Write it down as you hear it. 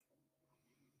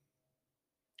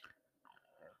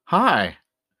Hi,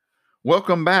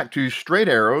 welcome back to Straight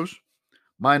Arrows.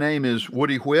 My name is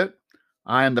Woody Whitt.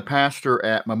 I am the pastor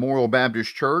at Memorial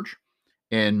Baptist Church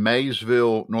in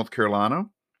Maysville, North Carolina.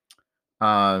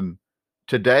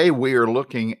 Today we are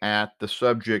looking at the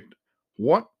subject,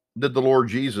 what did the Lord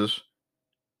Jesus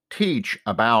teach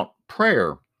about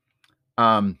prayer?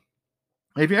 Have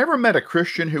you ever met a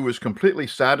Christian who was completely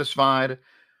satisfied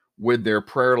with their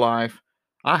prayer life?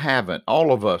 I haven't.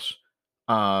 All of us,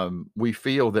 we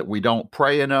feel that we don't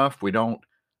pray enough. We're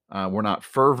not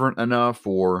fervent enough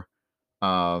or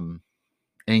um,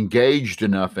 engaged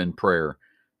enough in prayer,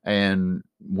 and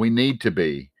we need to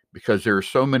be because there are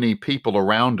so many people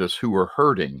around us who are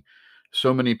hurting,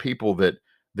 so many people that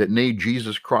need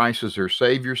Jesus Christ as their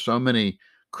Savior, so many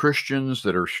Christians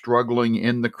that are struggling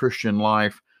in the Christian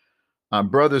life.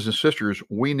 Brothers and sisters,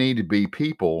 we need to be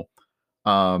people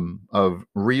of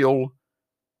real,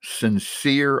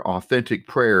 sincere, authentic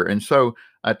prayer. And so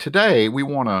today we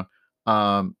want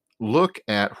to look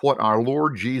at what our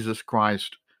Lord Jesus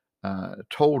Christ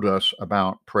told us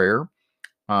about prayer.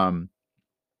 Um,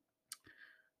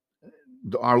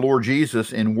 our Lord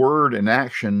Jesus, in word and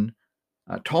action,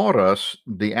 taught us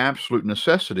the absolute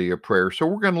necessity of prayer. So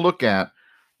we're going to look at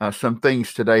some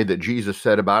things today that Jesus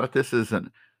said about it. This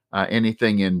isn't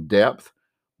anything in depth,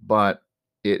 but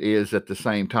it is at the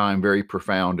same time very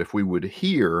profound if we would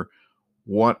hear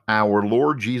what our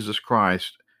Lord Jesus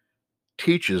Christ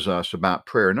teaches us about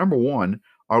prayer. Number one,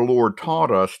 our Lord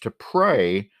taught us to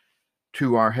pray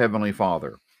to our Heavenly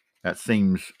Father. That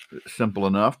seems simple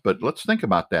enough, but let's think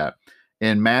about that.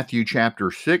 In Matthew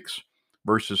chapter 6,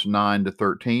 verses 9 to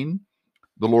 13,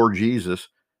 the Lord Jesus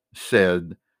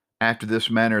said, "After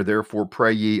this manner, therefore,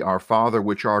 pray ye, Our Father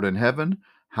which art in heaven,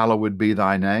 hallowed be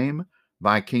thy name.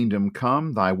 Thy kingdom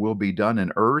come, thy will be done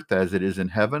in earth as it is in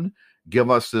heaven. Give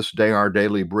us this day our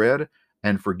daily bread,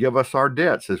 and forgive us our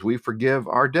debts as we forgive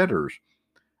our debtors.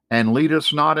 And lead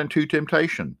us not into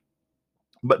temptation,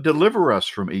 but deliver us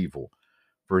from evil.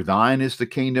 For thine is the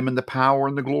kingdom and the power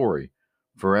and the glory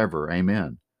forever.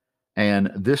 Amen."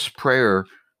 And this prayer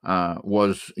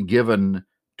was given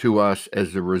to us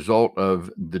as a result of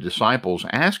the disciples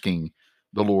asking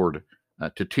the Lord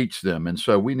to teach them. And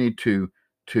so we need to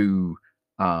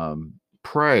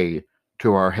pray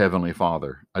to our Heavenly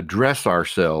Father, address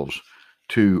ourselves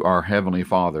to our Heavenly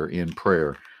Father in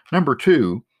prayer. Number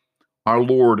two, our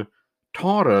Lord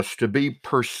taught us to be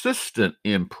persistent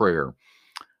in prayer.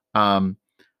 Um,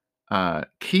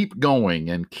 Keep going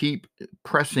and keep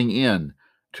pressing in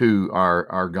to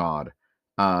our God.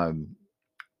 Um,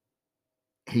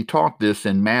 he taught this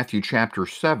in Matthew chapter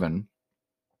 7,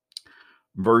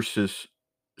 verses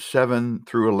 7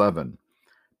 through 11.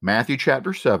 Matthew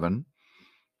chapter 7,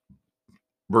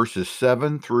 verses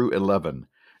 7 through 11.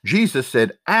 Jesus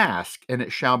said, "Ask, and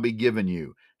it shall be given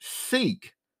you.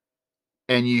 Seek,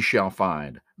 and ye shall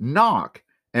find. Knock,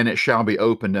 and it shall be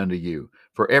opened unto you.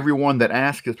 For everyone that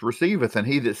asketh receiveth, and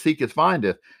he that seeketh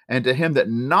findeth, and to him that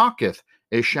knocketh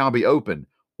it shall be opened.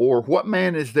 Or what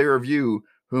man is there of you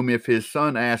whom if his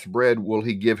son ask bread, will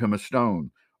he give him a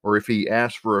stone? Or if he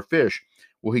ask for a fish,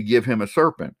 will he give him a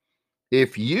serpent?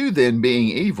 If you then, being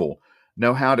evil,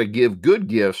 know how to give good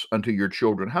gifts unto your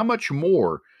children, how much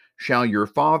more shall your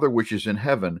Father which is in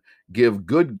heaven give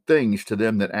good things to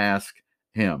them that ask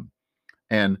him?"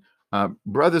 And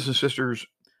brothers and sisters,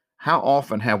 how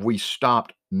often have we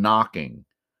stopped knocking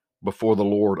before the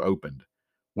Lord opened?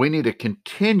 We need to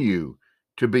continue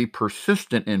to be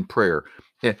persistent in prayer.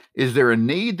 Is there a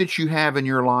need that you have in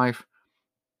your life?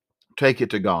 Take it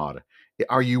to God.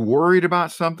 Are you worried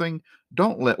about something?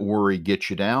 Don't let worry get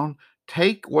you down.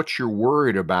 Take what you're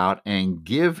worried about and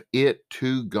give it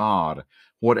to God.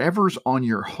 Whatever's on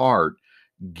your heart,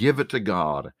 give it to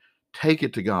God. Take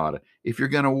it to God. If you're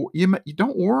going to, you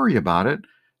don't worry about it.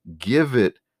 Give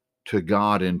it to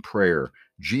God in prayer.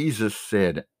 Jesus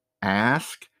said,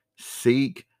 "Ask,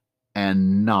 seek,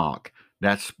 and knock."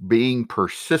 That's being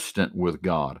persistent with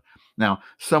God. Now,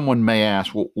 someone may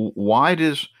ask, well, why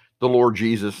does the Lord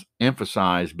Jesus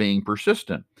emphasize being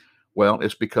persistent? Well,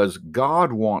 it's because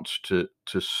God wants to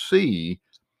see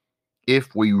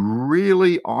if we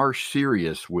really are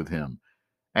serious with Him,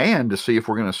 and to see if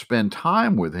we're going to spend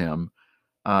time with Him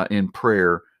in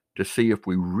prayer to see if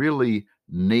we really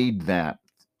need that,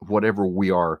 whatever we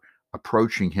are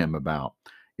approaching Him about.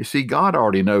 You see, God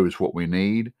already knows what we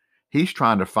need. He's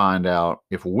trying to find out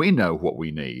if we know what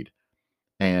we need.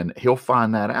 And He'll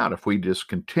find that out if we just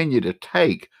continue to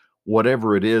take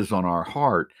whatever it is on our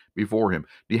heart before Him.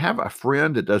 Do you have a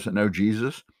friend that doesn't know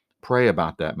Jesus? Pray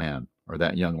about that man or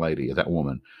that young lady or that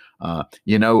woman. A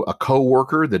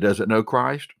coworker that doesn't know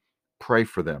Christ? Pray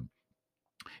for them.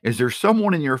 Is there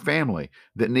someone in your family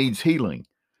that needs healing?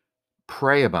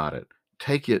 Pray about it.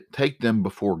 Take them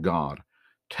before God.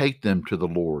 Take them to the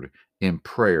Lord in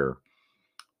prayer.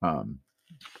 Um,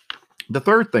 the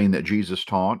third thing that Jesus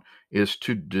taught is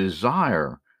to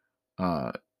desire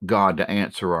uh, God to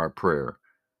answer our prayer.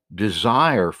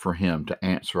 Desire for Him to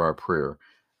answer our prayer.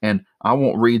 And I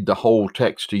won't read the whole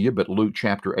text to you, but Luke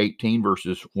chapter 18,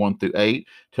 verses 1 through 8,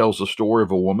 tells the story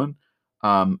of a woman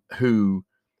who,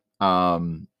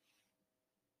 um,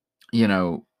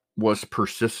 was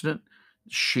persistent.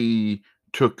 She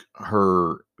took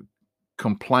her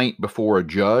complaint before a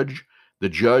judge. The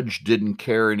judge didn't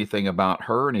care anything about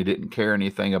her, and he didn't care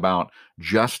anything about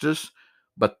justice.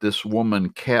 But this woman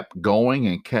kept going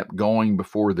and kept going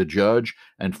before the judge.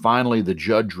 And finally, the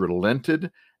judge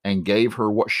relented and gave her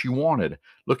what she wanted.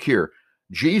 Look here,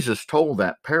 Jesus told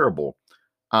that parable,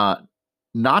 uh,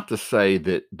 not to say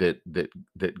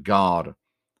that God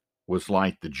was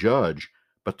like the judge,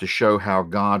 but to show how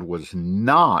God was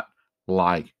not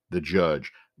like the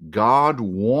judge. God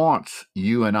wants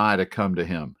you and I to come to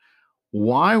Him.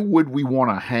 Why would we want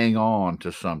to hang on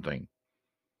to something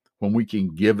when we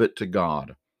can give it to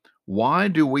God? Why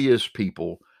do we as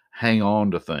people hang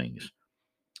on to things?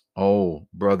 Oh,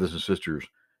 brothers and sisters,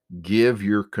 give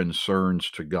your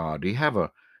concerns to God. You have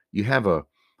a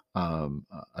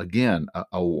again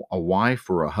a wife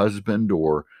or a husband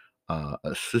or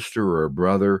a sister or a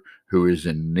brother who is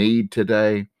in need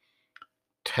today?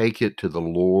 Take it to the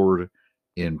Lord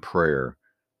in prayer,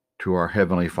 to our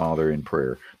Heavenly Father in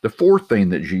prayer. The fourth thing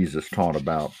that Jesus taught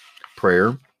about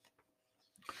prayer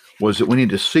was that we need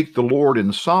to seek the Lord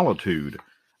in solitude.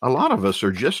 A lot of us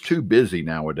are just too busy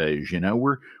nowadays.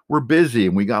 We're busy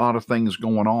and we got a lot of things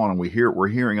going on, and we're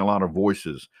hearing a lot of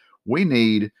voices. We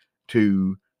need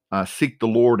to seek the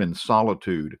Lord in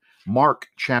solitude. Mark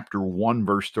chapter 1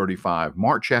 verse 35.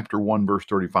 Mark chapter 1 verse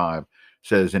 35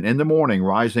 says, "And in the morning,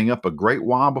 rising up a great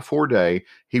while before day,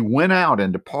 he went out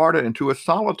and departed into a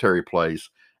solitary place,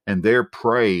 and there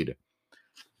prayed."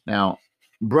 Now,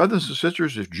 brothers and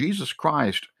sisters, if Jesus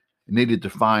Christ needed to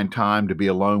find time to be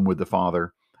alone with the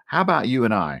Father, how about you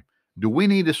and I? Do we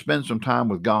need to spend some time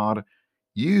with God?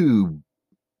 You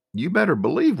you better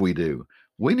believe we do.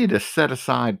 We need to set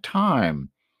aside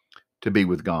time to be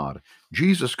with God.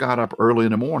 Jesus got up early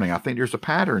in the morning. I think there's a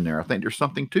pattern there. I think there's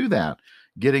something to that.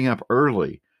 Getting up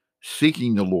early,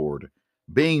 seeking the Lord,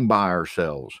 being by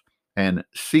ourselves, and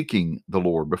seeking the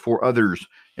Lord before others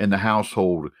in the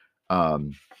household are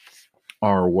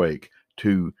awake,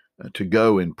 to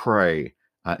go and pray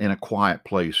in a quiet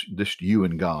place, just you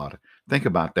and God. Think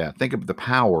about that. Think of the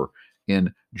power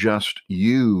in just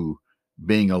you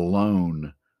being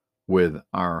alone with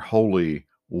our holy,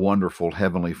 wonderful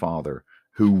Heavenly Father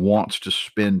who wants to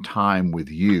spend time with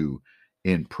you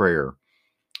in prayer.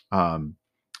 Um,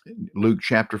 Luke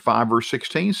chapter 5, verse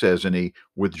 16 says, "And he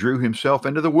withdrew himself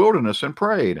into the wilderness and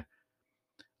prayed."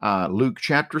 Luke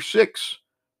chapter 6,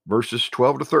 verses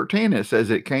 12 to 13, it says,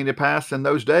 "It came to pass in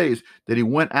those days that he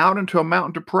went out into a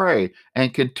mountain to pray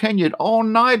and continued all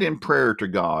night in prayer to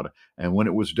God. And when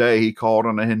it was day, he called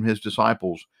unto him his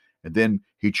disciples. And then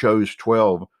he chose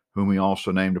 12, whom he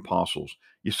also named apostles."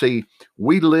 You see,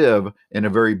 we live in a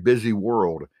very busy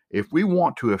world. If we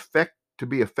want to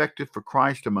be effective for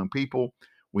Christ among people,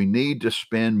 we need to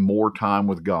spend more time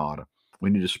with God.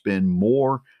 We need to spend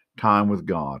more time with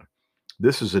God.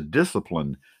 This is a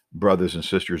discipline, brothers and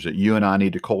sisters, that you and I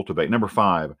need to cultivate. Number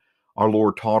 5, our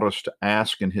Lord taught us to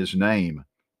ask in His name,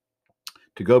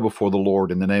 to go before the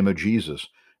Lord in the name of Jesus.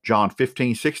 John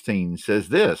 15:16 says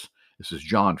this. This is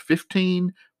John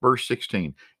 15, verse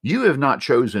 16. "You have not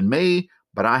chosen me,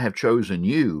 but I have chosen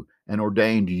you and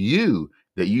ordained you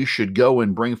that you should go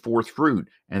and bring forth fruit,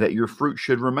 and that your fruit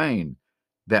should remain,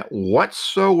 that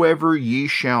whatsoever ye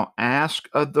shall ask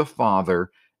of the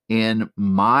Father in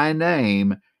my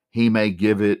name, he may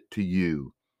give it to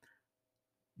you."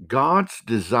 God's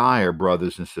desire,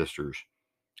 brothers and sisters,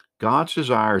 God's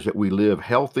desire is that we live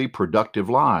healthy, productive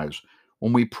lives.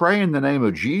 When we pray in the name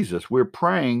of Jesus, we're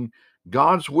praying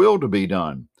God's will to be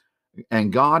done,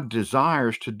 and God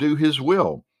desires to do His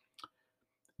will.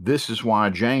 This is why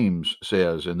James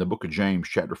says in the book of James,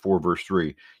 chapter 4, verse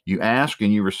 3, "You ask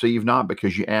and you receive not,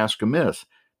 because you ask amiss,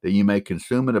 that you may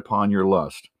consume it upon your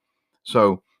lust."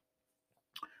 So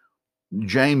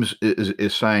James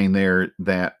is saying there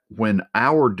that when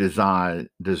our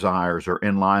desires are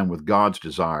in line with God's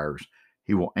desires,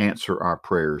 He will answer our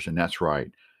prayers. And that's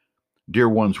right. Dear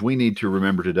ones, we need to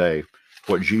remember today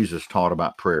what Jesus taught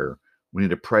about prayer. We need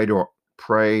to pray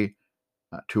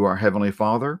to our Heavenly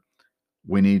Father.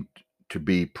 We need to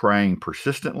be praying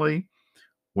persistently.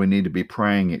 We need to be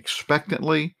praying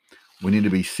expectantly. We need to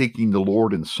be seeking the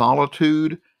Lord in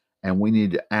solitude, and we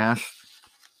need to ask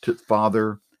to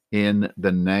Father in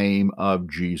the name of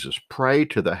Jesus. Pray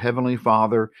to the Heavenly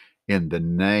Father in the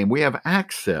name. We have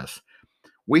access.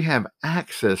 We have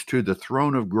access to the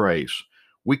throne of grace.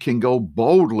 We can go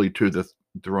boldly to the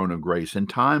throne of grace. In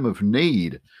time of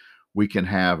need, we can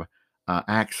have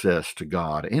access to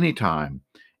God anytime,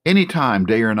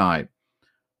 day or night,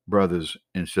 brothers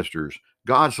and sisters.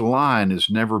 God's line is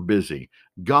never busy.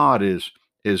 God is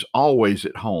always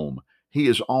at home. He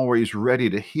is always ready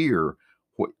to hear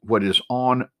what is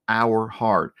on our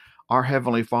heart. Our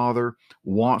Heavenly Father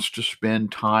wants to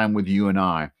spend time with you and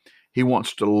I. He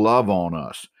wants to love on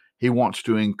us. He wants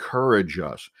to encourage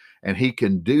us. And He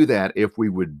can do that if we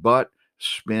would but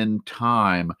spend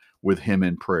time with Him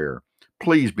in prayer.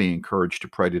 Please be encouraged to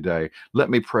pray today. Let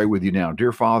me pray with you now.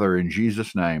 Dear Father, in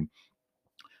Jesus' name,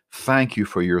 thank you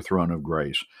for your throne of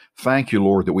grace. Thank you,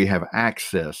 Lord, that we have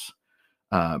access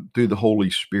through the Holy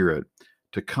Spirit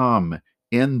to come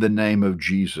in the name of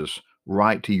Jesus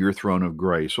right to your throne of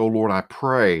grace. Oh, Lord, I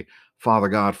pray, Father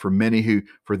God, for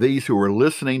these who are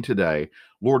listening today,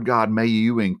 Lord God, may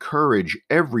you encourage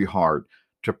every heart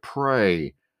to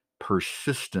pray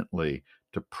persistently,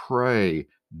 to pray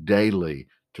daily,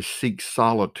 to seek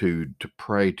solitude, to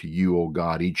pray to you, oh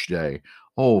God, each day.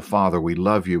 Oh, Father, we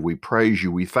love you. We praise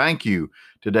you. We thank you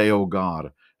today, oh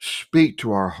God. Speak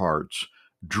to our hearts.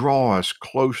 Draw us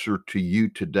closer to you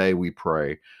today, we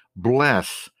pray.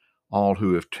 Bless all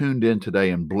who have tuned in today,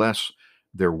 and bless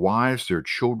their wives, their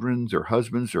children, their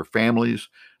husbands, their families,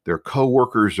 their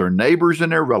co-workers, their neighbors,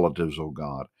 and their relatives, oh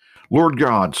God. Lord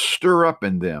God, stir up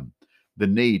in them the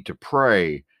need to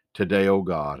pray today, oh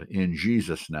God, in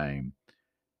Jesus' name.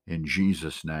 In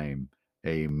Jesus' name,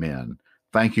 amen.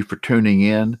 Thank you for tuning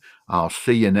in. I'll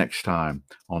see you next time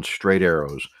on Straight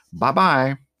Arrows.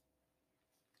 Bye-bye.